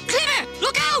 Glimmer,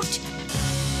 look out!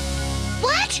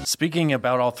 What? Speaking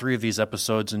about all three of these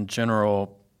episodes in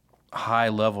general,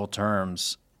 high-level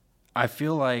terms, I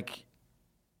feel like,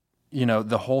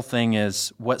 the whole thing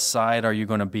is, what side are you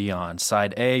going to be on?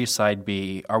 Side A, side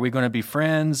B? Are we going to be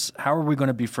friends? How are we going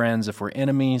to be friends if we're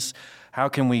enemies? How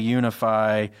can we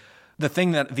unify? The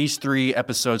thing that these three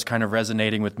episodes kind of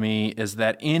resonating with me is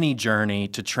that any journey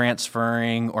to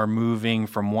transferring or moving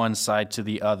from one side to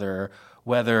the other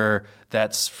whether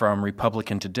that's from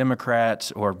Republican to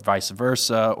Democrat or vice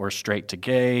versa, or straight to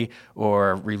gay,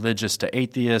 or religious to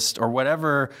atheist, or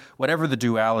whatever the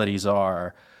dualities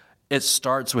are, it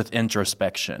starts with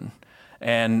introspection.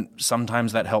 And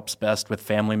sometimes that helps best with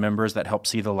family members that help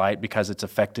see the light because it's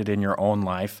affected in your own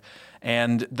life.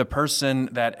 And the person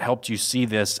that helped you see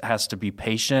this has to be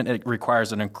patient. It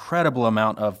requires an incredible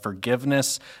amount of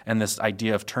forgiveness and this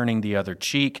idea of turning the other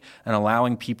cheek and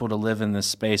allowing people to live in this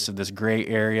space of this gray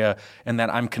area, and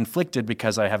that I'm conflicted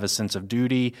because I have a sense of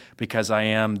duty, because I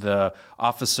am the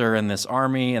officer in this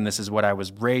army, and this is what I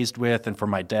was raised with. And for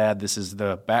my dad, this is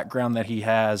the background that he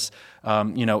has.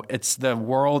 It's the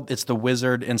world, it's the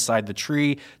wizard inside the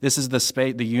tree. This is the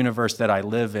space, the universe that I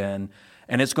live in.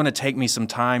 And it's going to take me some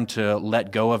time to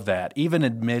let go of that. Even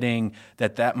admitting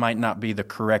that that might not be the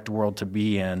correct world to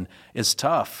be in is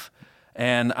tough.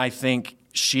 And I think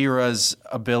She-Ra's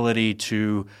ability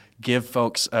to give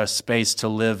folks a space to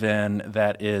live in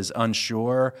that is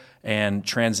unsure and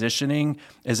transitioning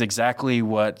is exactly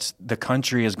what the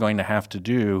country is going to have to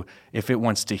do if it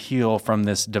wants to heal from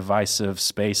this divisive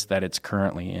space that it's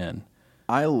currently in.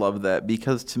 I love that,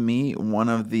 because to me, I'm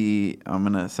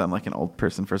going to sound like an old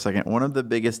person for a second. One of the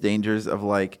biggest dangers of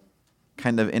like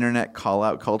kind of internet call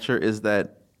out culture is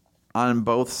that on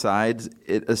both sides,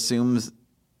 it assumes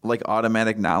like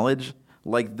automatic knowledge,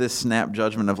 like this snap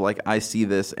judgment of like, I see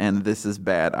this and this is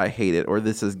bad, I hate it, or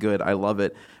this is good, I love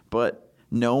it. But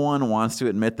no one wants to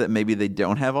admit that maybe they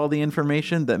don't have all the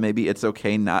information, that maybe it's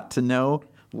okay not to know.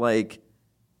 Like,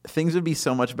 things would be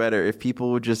so much better if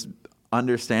people would just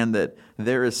understand that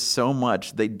there is so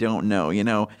much they don't know. You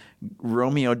know,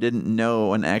 Romeo didn't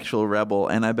know an actual rebel,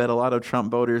 and I bet a lot of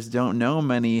Trump voters don't know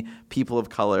many people of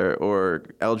color or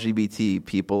LGBT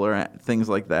people or things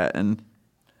like that. And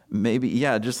maybe,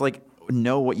 just like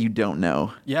know what you don't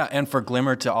know. Yeah, and for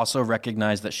Glimmer to also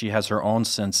recognize that she has her own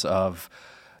sense of,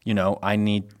 I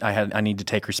need to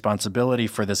take responsibility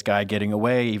for this guy getting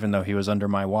away, even though he was under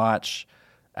my watch.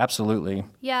 Absolutely.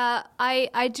 Yeah,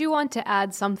 I do want to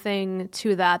add something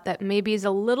to that maybe is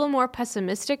a little more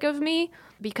pessimistic of me,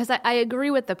 because I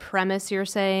agree with the premise you're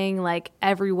saying, like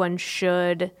everyone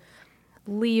should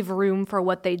leave room for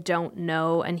what they don't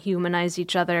know and humanize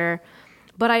each other.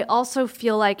 But I also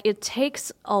feel like it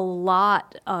takes a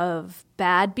lot of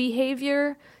bad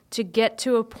behavior to get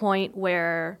to a point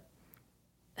where,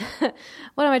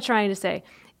 what am I trying to say?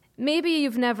 Maybe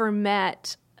you've never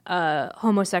met a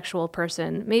homosexual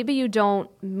person. Maybe you don't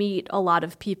meet a lot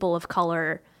of people of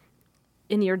color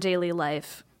in your daily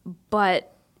life,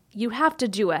 but you have to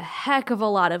do a heck of a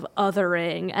lot of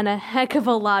othering and a heck of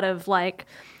a lot of like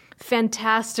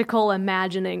fantastical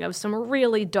imagining of some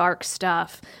really dark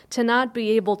stuff to not be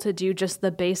able to do just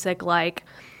the basic like,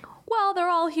 well, they're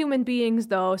all human beings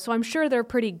though, so I'm sure they're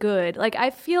pretty good. Like, I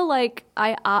feel like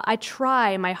I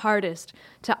try my hardest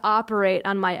to operate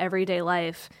on my everyday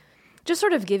life, just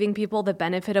sort of giving people the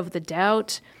benefit of the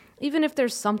doubt, even if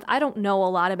there's I don't know a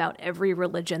lot about every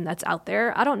religion that's out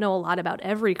there. I don't know a lot about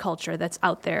every culture that's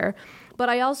out there, but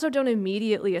I also don't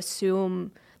immediately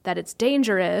assume that it's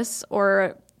dangerous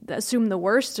or assume the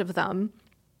worst of them.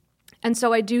 And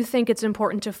so I do think it's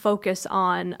important to focus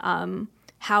on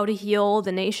how to heal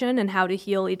the nation and how to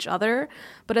heal each other.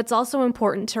 But it's also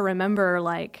important to remember,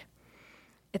 like,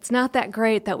 it's not that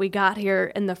great that we got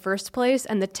here in the first place,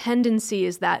 and the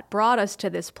tendencies that brought us to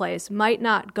this place might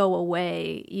not go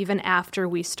away even after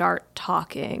we start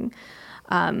talking.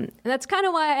 And that's kind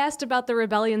of why I asked about the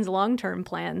rebellion's long-term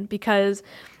plan, because,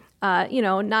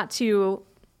 not to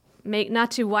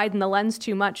widen the lens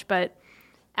too much, but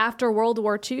after World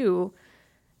War II,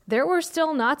 there were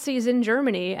still Nazis in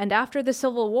Germany, and after the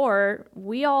Civil War,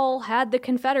 we all had the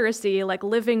Confederacy like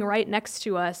living right next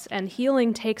to us, and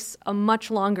healing takes a much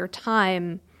longer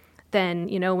time than,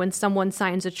 when someone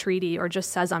signs a treaty or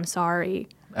just says, I'm sorry.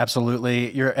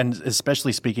 Absolutely. And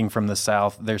especially speaking from the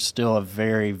South, there's still a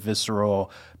very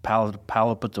visceral,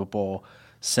 palpable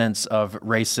sense of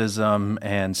racism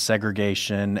and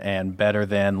segregation and better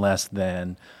than, less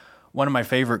than. One of my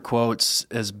favorite quotes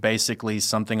is basically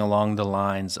something along the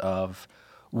lines of,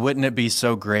 wouldn't it be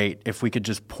so great if we could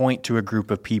just point to a group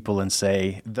of people and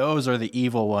say, those are the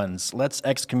evil ones, let's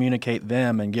excommunicate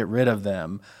them and get rid of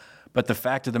them. But the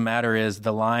fact of the matter is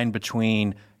the line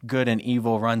between good and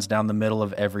evil runs down the middle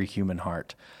of every human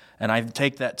heart. And I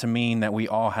take that to mean that we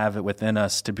all have it within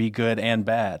us to be good and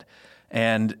bad.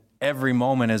 And every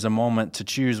moment is a moment to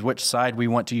choose which side we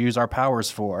want to use our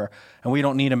powers for. And we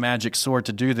don't need a magic sword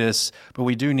to do this, but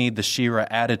we do need the She-Ra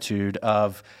attitude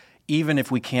of, even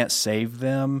if we can't save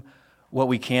them, what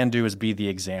we can do is be the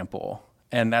example.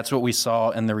 And that's what we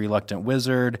saw in The Reluctant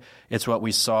Wizard. It's what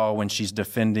we saw when she's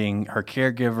defending her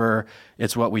caregiver.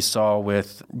 It's what we saw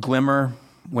with Glimmer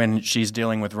when she's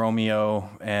dealing with Romeo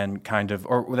and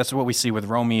that's what we see with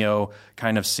Romeo,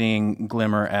 kind of seeing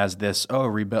Glimmer as this,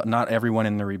 not everyone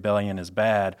in the rebellion is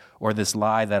bad, or this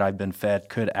lie that I've been fed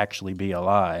could actually be a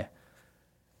lie.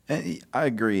 I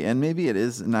agree. And maybe it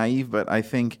is naive, but I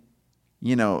think,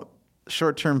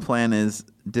 short-term plan is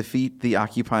defeat the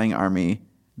occupying army,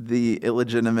 the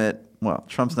illegitimate, well,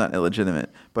 Trump's not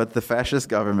illegitimate, but the fascist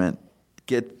government,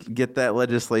 get that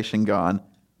legislation gone.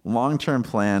 Long-term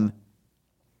plan,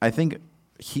 I think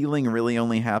healing really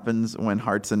only happens when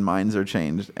hearts and minds are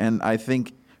changed. And I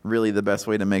think really the best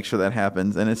way to make sure that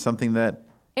happens, and it's something that...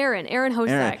 Aaron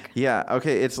Hosek. Yeah,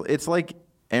 okay, it's like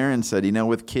Aaron said,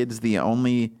 with kids, the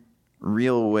only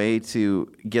real way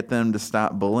to get them to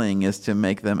stop bullying is to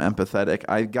make them empathetic.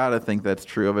 I gotta think that's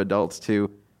true of adults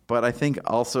too. But I think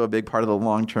also a big part of the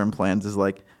long-term plans is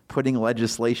like putting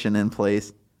legislation in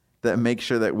place that makes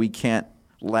sure that we can't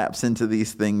lapse into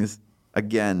these things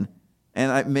again.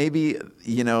 And maybe,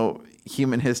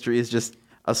 human history is just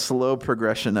a slow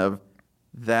progression of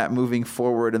that moving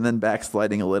forward and then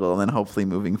backsliding a little and then hopefully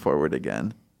moving forward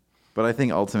again. But I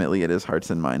think ultimately it is hearts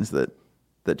and minds that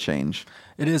change.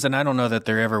 It is, and I don't know that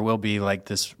there ever will be like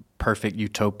this perfect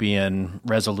utopian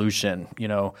resolution.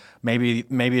 Maybe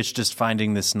it's just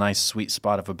finding this nice sweet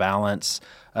spot of a balance.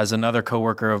 As another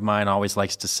coworker of mine always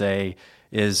likes to say,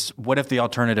 is what if the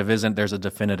alternative isn't there's a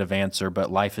definitive answer, but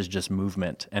life is just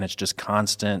movement and it's just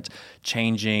constant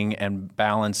changing and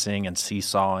balancing and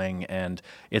seesawing, and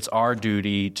it's our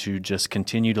duty to just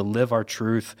continue to live our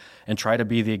truth and try to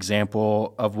be the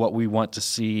example of what we want to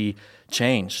see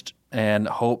changed, and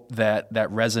hope that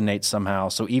resonates somehow.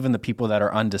 So even the people that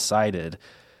are undecided,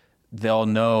 they'll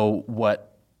know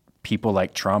what people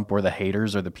like Trump or the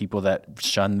haters or the people that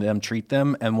shun them treat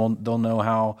them, and they'll know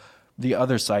how the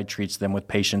other side treats them with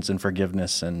patience and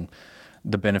forgiveness and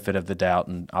the benefit of the doubt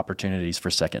and opportunities for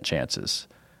second chances.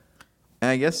 And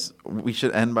I guess we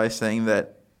should end by saying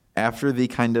that after the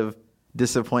kind of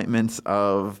disappointments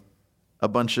of a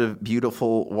bunch of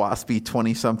beautiful, waspy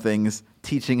 20-somethings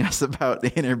teaching us about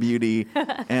inner beauty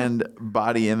and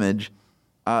body image,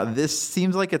 this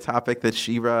seems like a topic that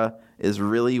She-Ra is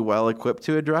really well equipped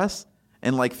to address.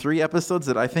 And 3 episodes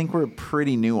that I think were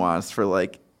pretty nuanced for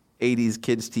 80s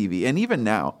kids TV. And even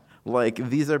now,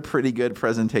 these are pretty good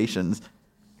presentations.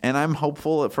 And I'm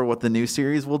hopeful for what the new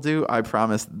series will do. I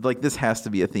promise, this has to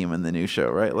be a theme in the new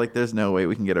show, right? There's no way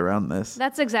we can get around this.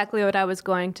 That's exactly what I was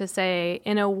going to say.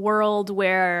 In a world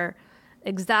where,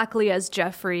 exactly as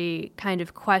Jeffrey kind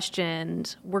of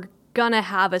questioned, we're going to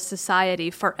have a society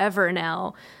forever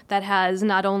now that has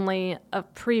not only a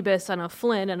Priebus and a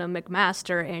Flynn and a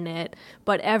McMaster in it,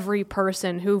 but every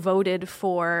person who voted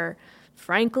for,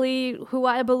 frankly, who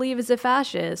I believe is a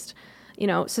fascist.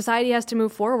 Society has to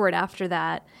move forward after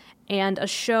that. And a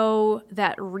show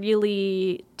that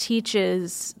really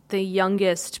teaches the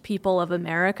youngest people of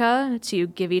America to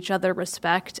give each other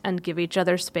respect and give each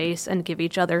other space and give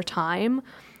each other time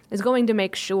is going to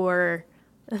make sure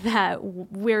that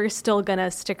we're still going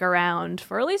to stick around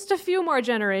for at least a few more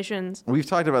generations. We've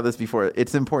talked about this before.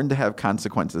 It's important to have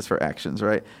consequences for actions,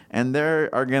 right? And there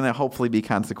are going to hopefully be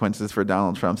consequences for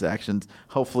Donald Trump's actions.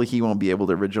 Hopefully he won't be able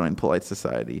to rejoin polite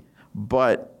society.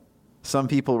 But some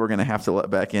people we're going to have to let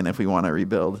back in if we want to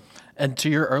rebuild. And to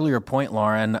your earlier point,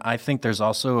 Lauren, I think there's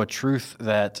also a truth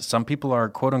that some people are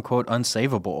quote unquote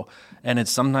unsavable. And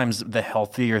it's sometimes the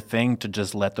healthier thing to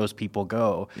just let those people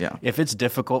go. Yeah. If it's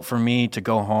difficult for me to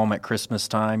go home at Christmas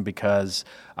time because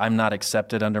I'm not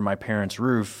accepted under my parents'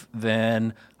 roof,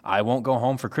 then I won't go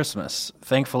home for Christmas.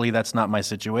 Thankfully, that's not my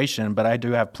situation, but I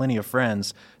do have plenty of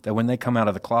friends that when they come out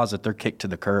of the closet, they're kicked to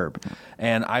the curb.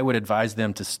 And I would advise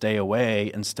them to stay away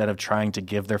instead of trying to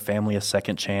give their family a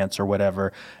second chance or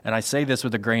whatever. And I say this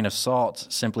with a grain of salt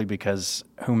simply because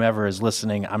whomever is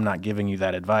listening, I'm not giving you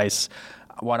that advice.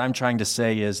 What I'm trying to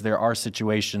say is there are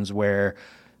situations where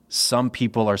some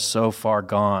people are so far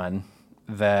gone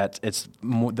that it's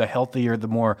the healthier, the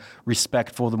more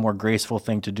respectful, the more graceful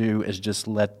thing to do is just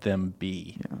let them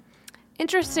be. Yeah.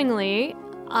 Interestingly,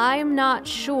 I'm not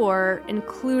sure,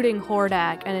 including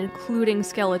Hordak and including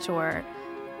Skeletor,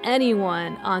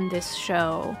 anyone on this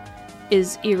show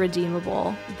is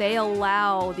irredeemable. They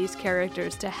allow these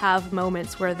characters to have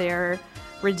moments where they're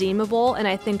redeemable, and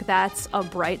I think that's a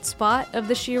bright spot of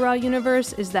the She-Ra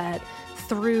universe, is that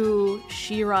through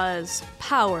She-Ra's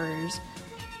powers,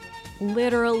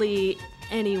 literally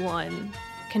anyone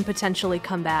can potentially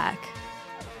come back.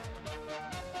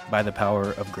 By the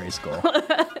power of Grayskull.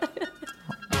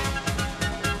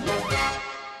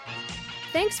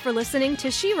 Thanks for listening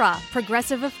to She-Ra,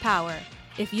 Progressive of Power.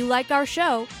 If you like our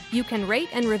show, you can rate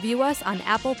and review us on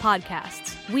Apple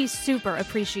Podcasts. We super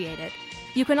appreciate it.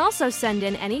 You can also send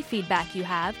in any feedback you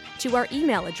have to our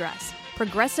email address,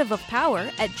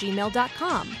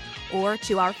 progressiveofpower@gmail.com, or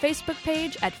to our Facebook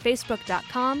page at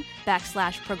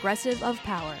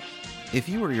facebook.com/progressiveofpower. If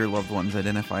you or your loved ones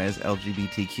identify as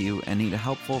LGBTQ and need a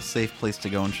helpful, safe place to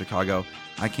go in Chicago,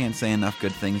 I can't say enough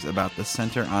good things about the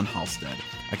Center on Halsted,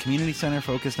 a community center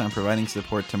focused on providing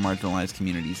support to marginalized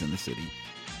communities in the city.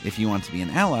 If you want to be an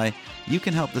ally, you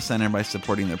can help the center by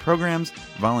supporting their programs,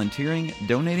 volunteering,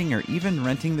 donating, or even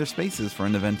renting their spaces for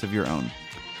an event of your own.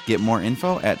 Get more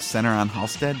info at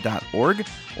centeronhalsted.org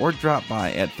or drop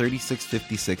by at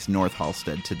 3656 North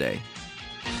Halsted today.